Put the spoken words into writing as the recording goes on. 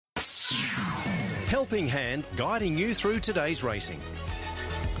Helping Hand, guiding you through today's racing.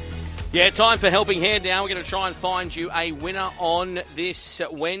 Yeah, time for Helping Hand now. We're going to try and find you a winner on this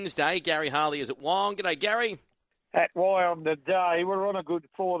Wednesday. Gary Harley is at Wyong. G'day, Gary. At Wyong today, we're on a good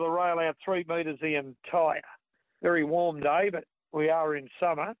 4 to rail out 3 metres the entire. Very warm day, but we are in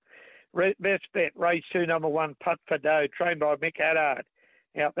summer. Best bet, race 2, number 1, Putt for Dough, trained by Mick Haddard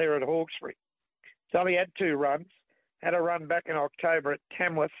out there at Hawkesbury. It's only had 2 runs. Had a run back in October at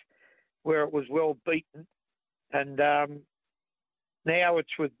Tamworth where it was well beaten. And now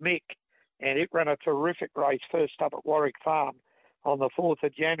it's with Mick. And it ran a terrific race first up at Warwick Farm on the 4th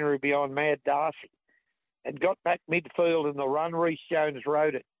of January behind Mad Darcy. It got back midfield in the run. Reece Jones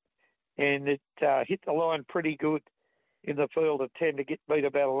rode it. And it hit the line pretty good in the field at 10 to get beat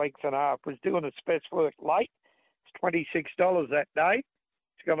about a length and a half. Was doing its best work late. It's $26 that day.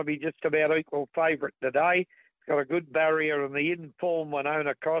 It's going to be just about equal favourite today. It's got a good barrier, and the in-form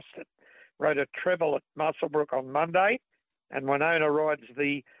Winona Costin rode a treble at Muswellbrook on Monday, and Winona rides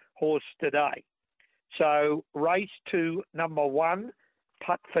the horse today. So race 2, number 1,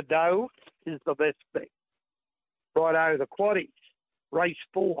 Putt for Dough is the best bet. Righto, the quaddies. Race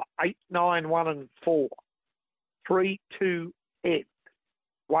 4, 8, 9, 1 and 4. 3, 2, N.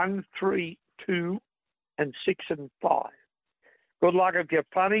 1, 3, 2 and 6 and 5. Good luck if you're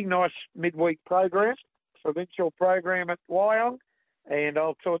punting. Nice midweek program. Provincial program at Wyong. And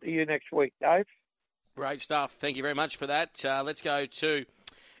I'll talk to you next week, Dave. Great stuff. Thank you very much for that. Let's go to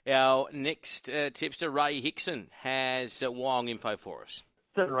our next tipster. Ray Hickson has Wyong info for us.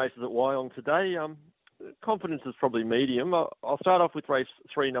 7 races at Wyong today. Confidence is probably medium. I'll start off with race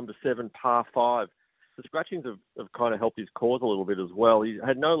 3, number 7, par 5. The scratchings have kind of helped his cause a little bit as well. He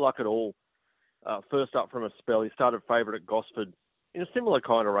had no luck at all first up from a spell. He started favourite at Gosford in a similar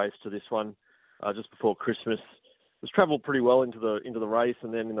kind of race to this one just before Christmas. Was travelled pretty well into the race,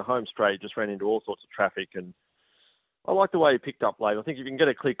 and then in the home straight just ran into all sorts of traffic. And I like the way he picked up late. I think if you can get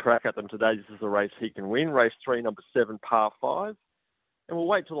a clear crack at them today, this is a race he can win. Race 3, number 7, par 5. And we'll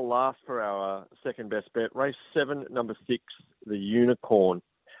wait till the last for our second best bet. Race 7, number 6, the Unicorn.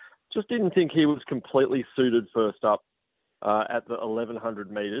 Just didn't think he was completely suited first up at the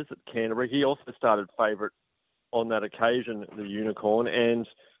 1,100 metres at Canterbury. He also started favourite on that occasion, the Unicorn. And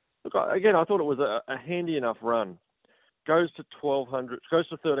look, again, I thought it was a handy enough run. Goes to 1,200, goes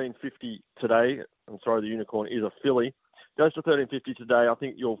to 1,350 today. I'm sorry, the Unicorn is a filly. Goes to 1,350 today. I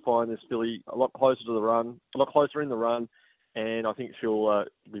think you'll find this filly a lot closer to the run, a lot closer in the run, and I think she'll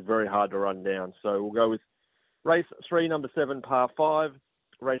be very hard to run down. So we'll go with race 3, number 7, par 5.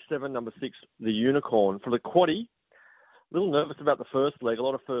 Race 7, number 6, the Unicorn. For the quaddie, a little nervous about the first leg. A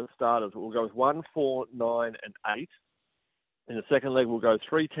lot of first starters. We'll go with 1, 4, 9, and 8. In the second leg, we'll go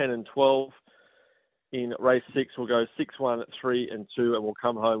 3, 10, and 12. In race 6, we'll go 6, 1, 3, and 2, and we'll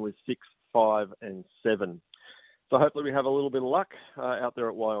come home with 6, 5, and 7. So hopefully we have a little bit of luck out there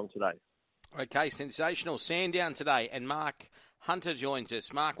at Wyong today. Okay, sensational. Sandown today, and Mark Hunter joins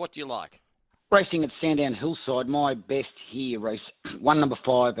us. Mark, what do you like? Racing at Sandown Hillside, my best here, race 1, number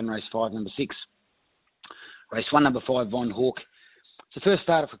 5, and race 5, number 6. Race 1, number 5, Von Hawk. It's the first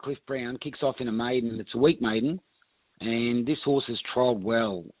starter for Cliff Brown, kicks off in a maiden. It's a weak maiden. And this horse has trialled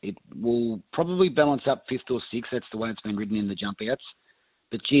well. It will probably balance up 5th or 6th. That's the way it's been ridden in the jump outs.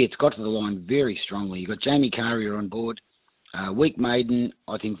 But, gee, it's got to the line very strongly. You've got Jamie Carrier on board. Weak maiden,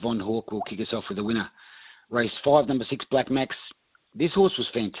 I think Von Hawk will kick us off with the winner. Race 5, number 6, Black Max. This horse was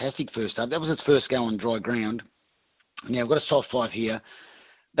fantastic first up. That was its first go on dry ground. Now, I've got a soft 5 here.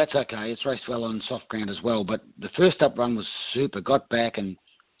 That's okay. It's raced well on soft ground as well. But the first up run was super. Got back and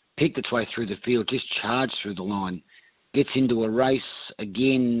picked its way through the field. Just charged through the line. Gets into a race,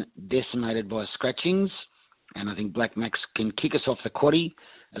 again, decimated by scratchings. And I think Black Max can kick us off the quaddie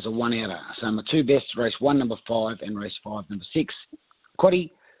as a one-outer. So my 2 best, race 1, number 5, and race 5, number 6.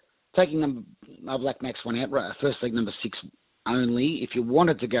 Quaddie, taking Black Max one out, first leg, number 6 only. If you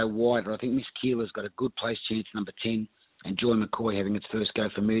wanted to go wider, I think Miss Keeler's got a good place chance, number 10, and Joy McCoy having its first go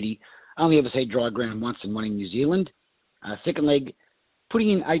for Moody. Only ever seen dry ground once and one in New Zealand. Second leg,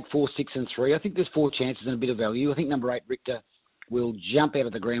 putting in 8, 4, 6 and 3. I think there's 4 chances and a bit of value. I think number 8, Richter, will jump out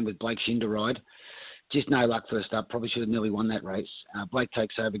of the ground with Blake Shin to ride. Just no luck first up. Probably should have nearly won that race. Blake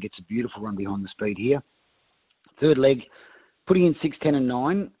takes over, gets a beautiful run behind the speed here. Third leg, putting in 6, 10 and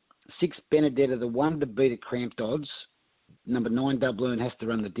 9. 6, Benedetta, the one to beat at cramped odds. Number 9, Doubloon, has to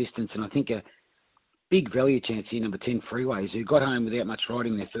run the distance. And I think a big value chance here, number 10, Freeways, who got home without much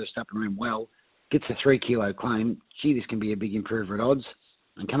riding their first up and ran well. Gets a 3 kilo claim. Gee, this can be a big improver at odds.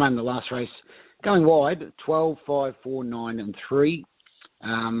 And come home in the last race, going wide, 12, 5, 4, 9 and 3.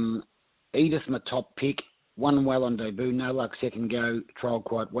 Edith, my top pick. won well on debut, no luck second go, trialled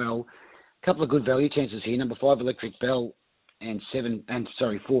quite well. A couple of good value chances here. Number 5, Electric Bell, and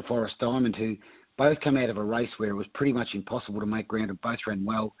 4, Forest Diamond, who both come out of a race where it was pretty much impossible to make ground and both ran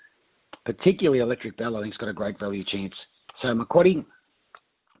well. Particularly Electric Bell, I think, has got a great value chance. So Macquarie,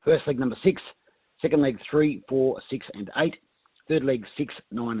 first leg number 6, second leg 3, 4, 6 and 8, third leg 6,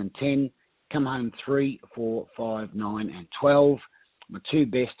 9 and 10, come home 3, 4, 5, 9 and 12. My 2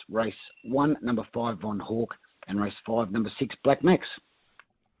 best, race 1, number 5, Von Hawk, and race 5, number 6, Black Max.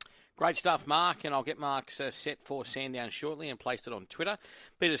 Great stuff, Mark, and I'll get Mark's set for Sandown shortly and placed it on Twitter.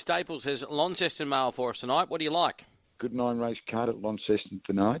 Peter Staples has Launceston Mail for us tonight. What do you like? Good 9 race card at Launceston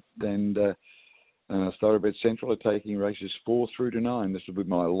tonight, and Thoroughbred Central are taking races 4 through to 9. This will be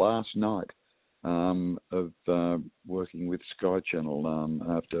my last night of working with Sky Channel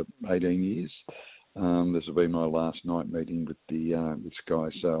after 18 years. This will be my last night meeting with with Sky,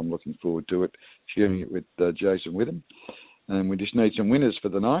 so I'm looking forward to it, sharing it with Jason Witham. And we just need some winners for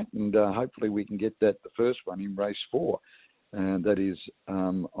the night, and hopefully we can get the first one in race 4, and that is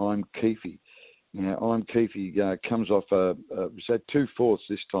I'm Keefe. Now, I'm Keefe comes off was at 2 fourths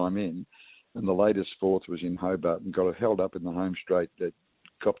this time in, and the latest fourth was in Hobart and got it held up in the home straight. That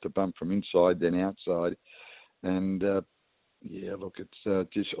copped a bump from inside, then outside, and look, it's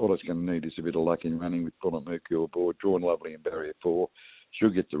just all it's going to need is a bit of luck in running with Bullet Mercure aboard, Drawn Lovely and Barrier 4. She'll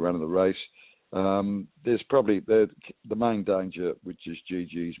get the run of the race. There's probably the main danger, which is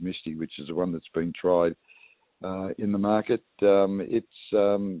GG's Misty, which is the one that's been tried in the market.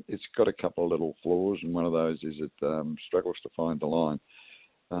 It's got a couple of little flaws, and one of those is it struggles to find the line.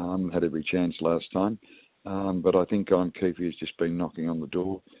 Had every chance last time, but I think I'm Keefe has just been knocking on the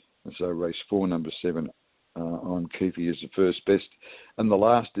door, and so race 4, number 7, I'm Keefe is the first best, and the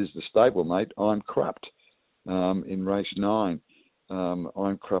last is the stablemate I'm Crupt in race 9.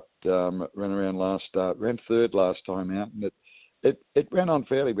 I'm Crupt ran around last start, ran third last time out, and it ran on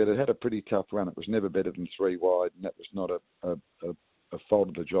fairly, but it had a pretty tough run. It was never better than 3 wide, and that was not a fault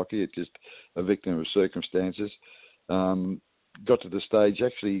of the jockey. It's just a victim of circumstances. Got to the stage,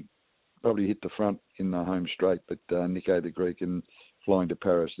 actually probably hit the front in the home straight, but Nico the Greek and Flying to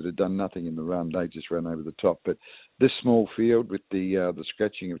Paris that had done nothing in the run. They just ran over the top. But this small field with the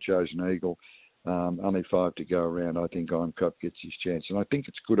scratching of Chosen Eagle, only 5 to go around, I think I'm Crupt gets his chance. And I think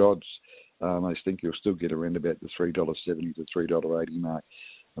it's good odds. I think you'll still get around about the $3.70 to $3.80 mark.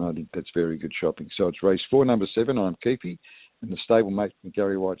 And I think that's very good shopping. So it's race 4, number 7, I'm Keefe. And the stablemate from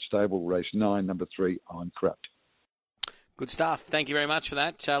Gary White Stable, race 9, number 3, I'm Crupt. Good stuff. Thank you very much for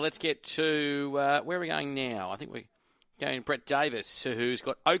that. Let's get to where are we going now? I think we're going to Brett Davis, who's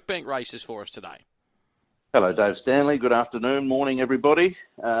got Oakbank races for us today. Hello, Dave Stanley. Good afternoon, morning, everybody.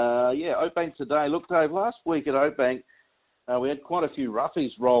 Oakbank today. Look, Dave, last week at Oakbank, we had quite a few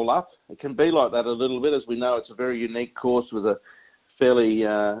roughies roll up. It can be like that a little bit. As we know, it's a very unique course with a fairly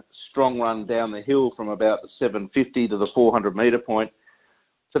strong run down the hill from about the 750 to the 400-metre point.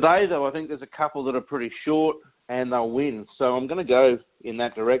 Today, though, I think there's a couple that are pretty short and they'll win. So I'm going to go in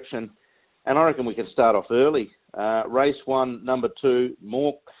that direction, and I reckon we can start off early. Race 1, number 2,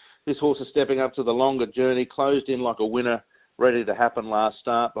 Mork. This horse is stepping up to the longer journey, closed in like a winner, ready to happen last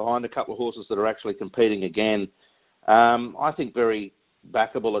start, behind a couple of horses that are actually competing again. I think very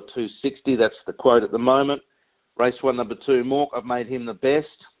backable at 260. That's the quote at the moment. Race 1, number 2, Mork. I've made him the best.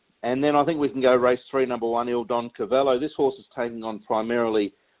 And then I think we can go race 3, number 1, Il Don Cavello. This horse is taking on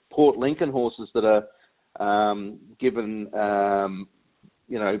primarily Port Lincoln horses that are given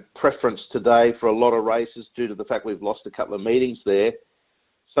preference today for a lot of races due to the fact we've lost a couple of meetings there.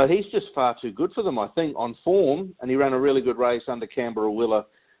 So he's just far too good for them, I think, on form, and he ran a really good race under Canberra Willa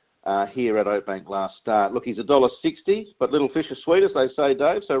here at Oakbank last start. Look, he's $1.60, but little fish are sweet, as they say,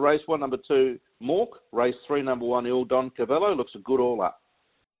 Dave. So race 1, number 2, Mork. Race 3, number 1, Il Don Cavello. Looks a good all up.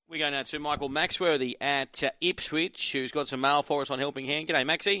 We go now to Michael Maxworthy at Ipswich, who's got some mail for us on Helping Hand. G'day,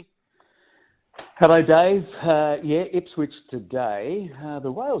 Maxie. Hello, Dave. Ipswich today. The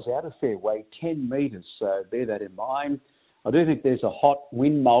rail's out a fair way, 10 metres, so bear that in mind. I do think there's a hot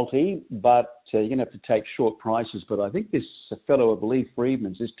win multi, but you're going to have to take short prices. But I think this fellow, I believe,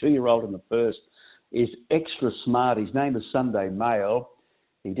 Friedman's, this 2-year-old in the first, is extra smart. His name is Sunday Mail.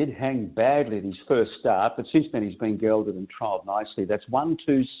 He did hang badly at his first start, but since then he's been gelded and trialled nicely. That's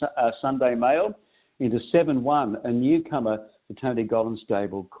 1-2 Sunday Mail into 7-1, a newcomer to Tony Gollan's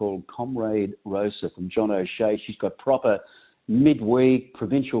stable called Comrade Rosa from John O'Shea. She's got proper midweek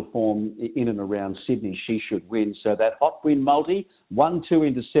provincial form in and around Sydney. She should win. So that hot win multi, 1-2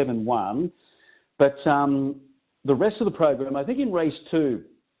 into 7-1. But the rest of the program, I think in race 2,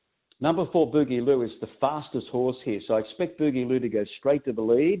 number 4 Boogie Lou is the fastest horse here. So I expect Boogie Lou to go straight to the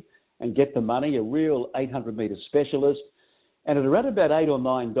lead. and get the money, a real 800-metre specialist. And at around about $8 or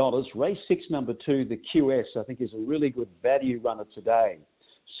 $9, race 6, number 2, the QS, I think is a really good value runner today.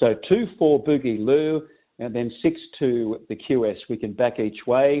 So 2-4 Boogie Lou, and then 6-2 the QS. We can back each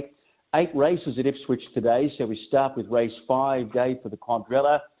way. 8 races at Ipswich today, so we start with race 5, Dave, for the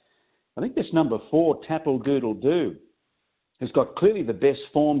Quadrella. I think this number 4, Tapple Doodle Doo, has got clearly the best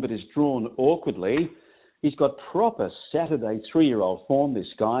form, but is drawn awkwardly. He's got proper Saturday 3-year-old form, this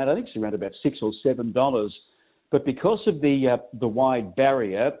guy, and I think it's around about $6 or $7. But because of the wide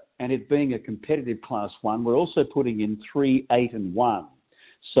barrier and it being a competitive Class 1, we're also putting in 3, 8 and 1.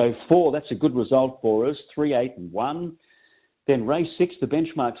 So 4, that's a good result for us, 3, 8 and 1. Then race 6, the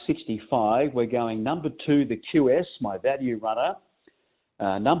benchmark 65, we're going number 2, the QS, my value runner.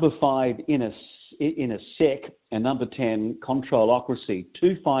 Number 5, in a sec, and number 10, Controlocracy,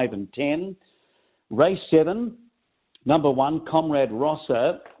 2, 5 and 10. Race 7, number 1, Comrade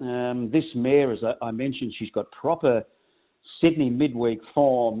Rossa. This mare, as I mentioned, she's got proper Sydney midweek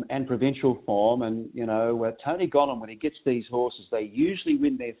form and provincial form. And, you know, Tony Gollan, when he gets these horses, they usually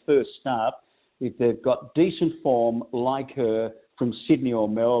win their first start if they've got decent form like her from Sydney or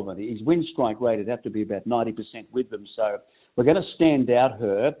Melbourne. His win strike rate would have to be about 90% with them. So we're going to stand out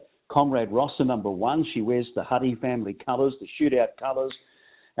her. Comrade Rossa, number 1. She wears the Huddy family colours, the shootout colours.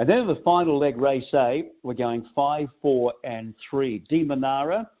 And then in the final leg, race 8, we're going 5, 4 and 3. De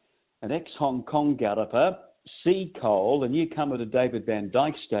Manara, an ex-Hong Kong galloper. Sea Cole, a newcomer to David Van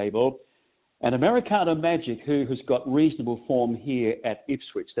Dyke stable. And Americana Magic, who has got reasonable form here at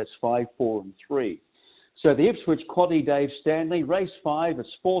Ipswich. That's 5, 4 and 3. So the Ipswich Quaddie, Dave Stanley. Race 5, it's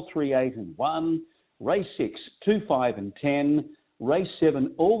 4, 3, 8 and 1. Race 6, 2, 5 and 10. Race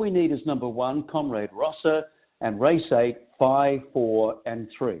 7, all we need is number 1, Comrade Rossa. And race 8, 5, 4 and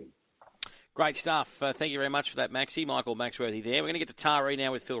 3. Great stuff. Thank you very much for that, Maxie. Michael Maxworthy there. We're going to get to Taree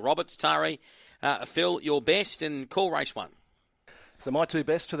now with Phil Roberts. Taree, Phil, your best and call race 1. So my 2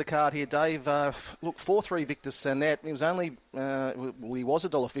 best to the card here, Dave. Look, 4-3 Victor Sanet. He was only, he was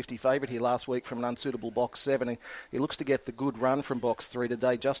 $1.50 favourite here last week from an unsuitable box 7. He looks to get the good run from box 3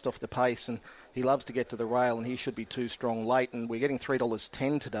 today, just off the pace, and he loves to get to the rail, and he should be too strong late. And we're getting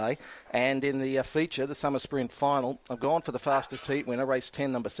 $3.10 today. And in the feature, the Summer Sprint Final, I've gone for the fastest heat winner, race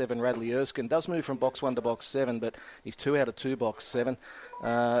 10, number 7, Radley Erskine. Does move from box 1 to box 7, but he's 2 out of 2 box 7.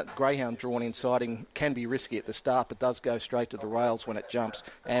 Greyhound drawn inside him can be risky at the start, but does go straight to the rails when it jumps.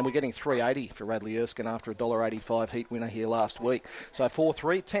 And we're getting $3.80 for Radley Erskine after a $1.85 heat winner here last week. So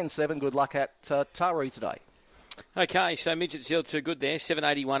 4-3, 10-7. Good luck at Taree today. Okay, so Midget Seal too good there.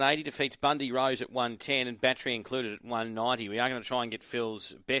 780, 180 defeats Bundy Rose at 110 and Battery included at 190. We are going to try and get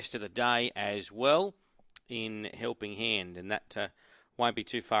Phil's best of the day as well in Helping Hand, and that won't be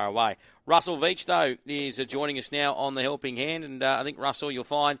too far away. Russell Veach, though, is joining us now on the Helping Hand, and I think Russell, you'll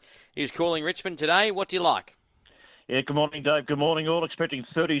find, is calling Richmond today. What do you like? Yeah, good morning, Dave. Good morning, all. Expecting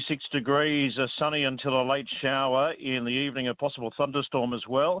 36 degrees, sunny until a late shower in the evening, a possible thunderstorm as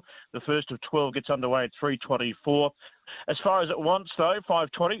well. The first of 12 gets underway at 3:24. As far as it wants, though,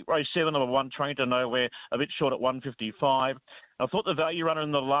 5:20, race 7, number 1, Train to Nowhere, a bit short at 1:55. I thought the value runner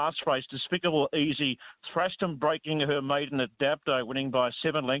in the last race, Despicable Easy, thrashed and breaking her maiden at Dapto, winning by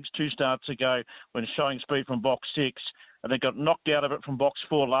 7 lengths 2 starts ago when showing speed from box 6. And they got knocked out of it from box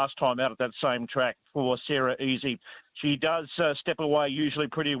 4 last time out at that same track for Sarah Easy. She does step away usually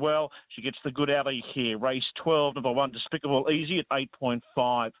pretty well. She gets the good alley here. Race 12, number 1, Despicable Easy at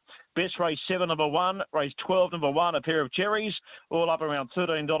 8.5. Best race 7, number 1. Race 12, number 1, A Pair of Cherries. All up around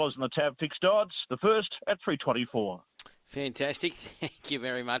 $13 in the tab fixed odds. The first at 3.24. Fantastic. Thank you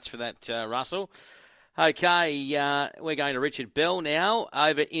very much for that, Russell. Okay, we're going to Richard Bell now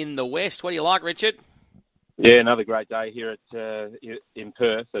over in the west. What do you like, Richard? Yeah, another great day here in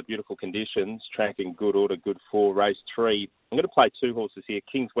Perth. Beautiful conditions, tracking good order, good for race 3. I'm going to play 2 horses here.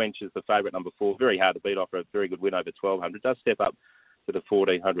 King's Wench is the favourite, number 4. Very hard to beat off a very good win over 1,200. Does step up to the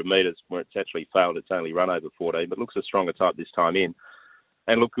 1,400 metres where it's actually failed. It's only run over 14, but looks a stronger type this time in.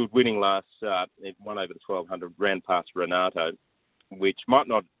 And look good winning last start. It won over the 1,200, ran past Renato, which might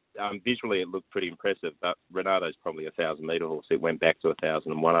not, visually it looked pretty impressive, but Renato's probably a 1,000-metre horse. It went back to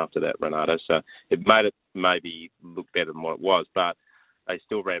 1,001 after that, Renato. So it made it maybe look better than what it was, but they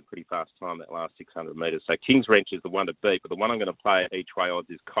still ran pretty fast time that last 600 metres. So King's Wrench is the one to beat, but the one I'm going to play at each way odds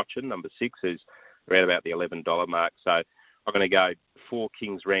is Cochin, number 6, who's around about the $11 mark. So I'm going to go 4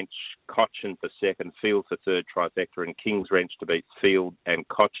 King's Wrench, Cochin for second, Field for third trifecta, and King's Wrench to beat Field and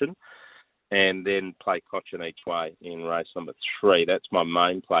Cochin, and then play Cochin each way in race number 3. That's my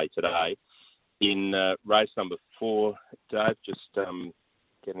main play today. In race number 4, Dave, just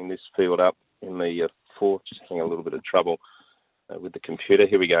getting this field up in the 4th, just having a little bit of trouble. with the computer.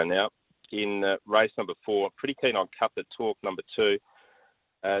 Here we go now. In race number 4, pretty keen on Cut the Talk, number 2.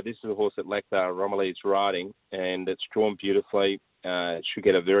 This is a horse that Lekdar Romilly is riding, and it's drawn beautifully. It should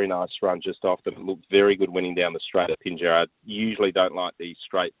get a very nice run just off them. It looked very good winning down the straight at Pinjarra. Usually don't like the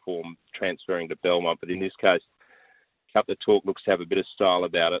straight form transferring to Belmont, but in this case, Cut the Talk looks to have a bit of style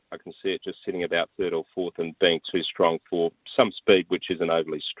about it. I can see it just sitting about 3rd or 4th and being too strong for some speed, which isn't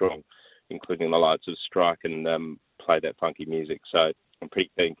overly strong, including the lights of Strike and Play That Funky Music. So I'm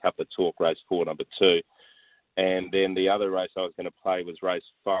pretty keen Cut the Talk, race 4, number 2. And then the other race I was going to play was race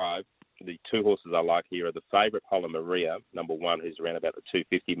 5. The 2 horses I like here are the favourite Holla Maria, number 1, who's around about the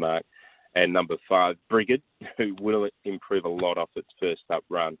 250 mark, and number 5, Brigid, who will improve a lot off its first up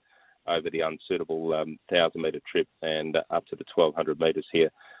run over the unsuitable 1,000-metre trip and up to the 1,200 metres here.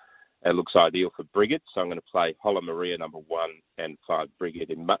 It looks ideal for Brigid, so I'm going to play Holla Maria, number 1, and 5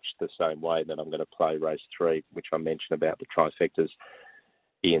 Brigid in much the same way that I'm going to play race 3, which I mentioned about the trifectas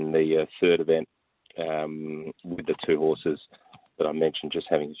in the 3rd event with the 2 horses that I mentioned just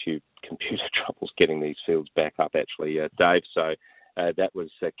having a few computer troubles getting these fields back up, actually, Dave. So that was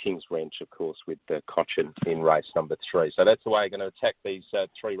King's Wrench, of course, with Cochin in race number 3. So that's the way I'm going to attack these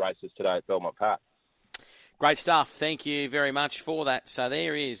 3 races today at Belmont Park. Great stuff. Thank you very much for that. So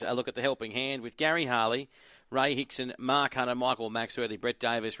there is a look at the helping hand with Gary Harley, Ray Hickson, Mark Hunter, Michael Maxworthy, Brett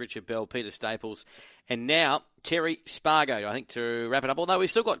Davis, Richard Bell, Peter Staples, and now Terry Spargo, I think, to wrap it up. Although we've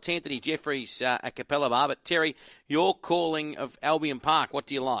still got Anthony Jeffries at Capella Bar. But, Terry, your calling of Albion Park, what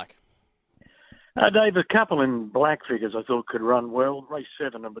do you like? Dave, a couple in black figures I thought could run well. Race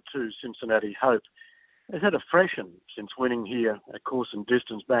 7, number 2, Cincinnati Hope. Has had a freshen since winning here at Course and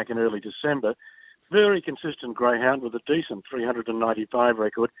Distance back in early December. Very consistent greyhound with a decent 395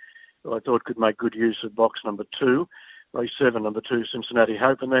 record, who I thought could make good use of box number 2. Race 7, number 2, Cincinnati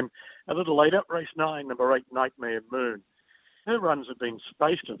Hope. And then a little later, race 9, number 8, Nightmare Moon. Her runs have been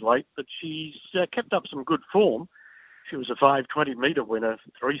spaced of late, but she's kept up some good form. She was a 520-metre winner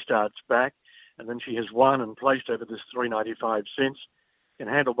 3 starts back, and then she has won and placed over this 395 since. Can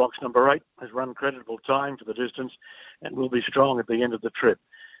handle box number 8, has run creditable time for the distance, and will be strong at the end of the trip.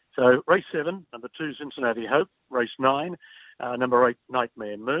 So race 7, number 2, Cincinnati Hope. Race 9, number 8,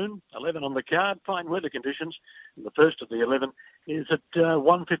 Nightmare Moon. 11 on the card, fine weather conditions. And the first of the 11 is at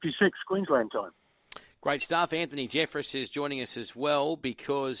 1:56 Queensland time. Great stuff. Anthony Jeffries is joining us as well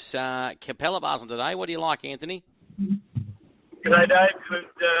because Capella Bar's on today. What do you like, Anthony? G'day, Dave.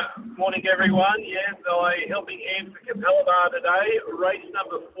 Good morning, everyone. Yes, I helping hand for Capella Bar today. Race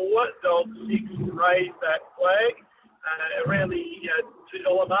number 4, dog 6, Raise That Flag. Around the $2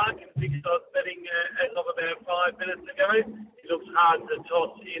 mark in fixed odds betting as of about 5 minutes ago. It looks hard to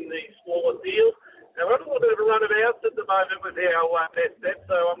toss in the smaller field. Now, we're on a little bit of a runabout at the moment with our best bet,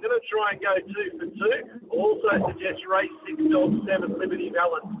 so I'm going to try and go 2 for 2. I'll also suggest race 6, dog 7, Liberty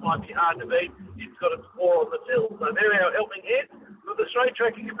Balance. Might be hard to beat. It's got its 4 on the till. So they're our helping hands for the straight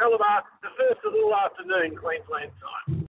track in Capella Bar, the first of the afternoon, Queensland time.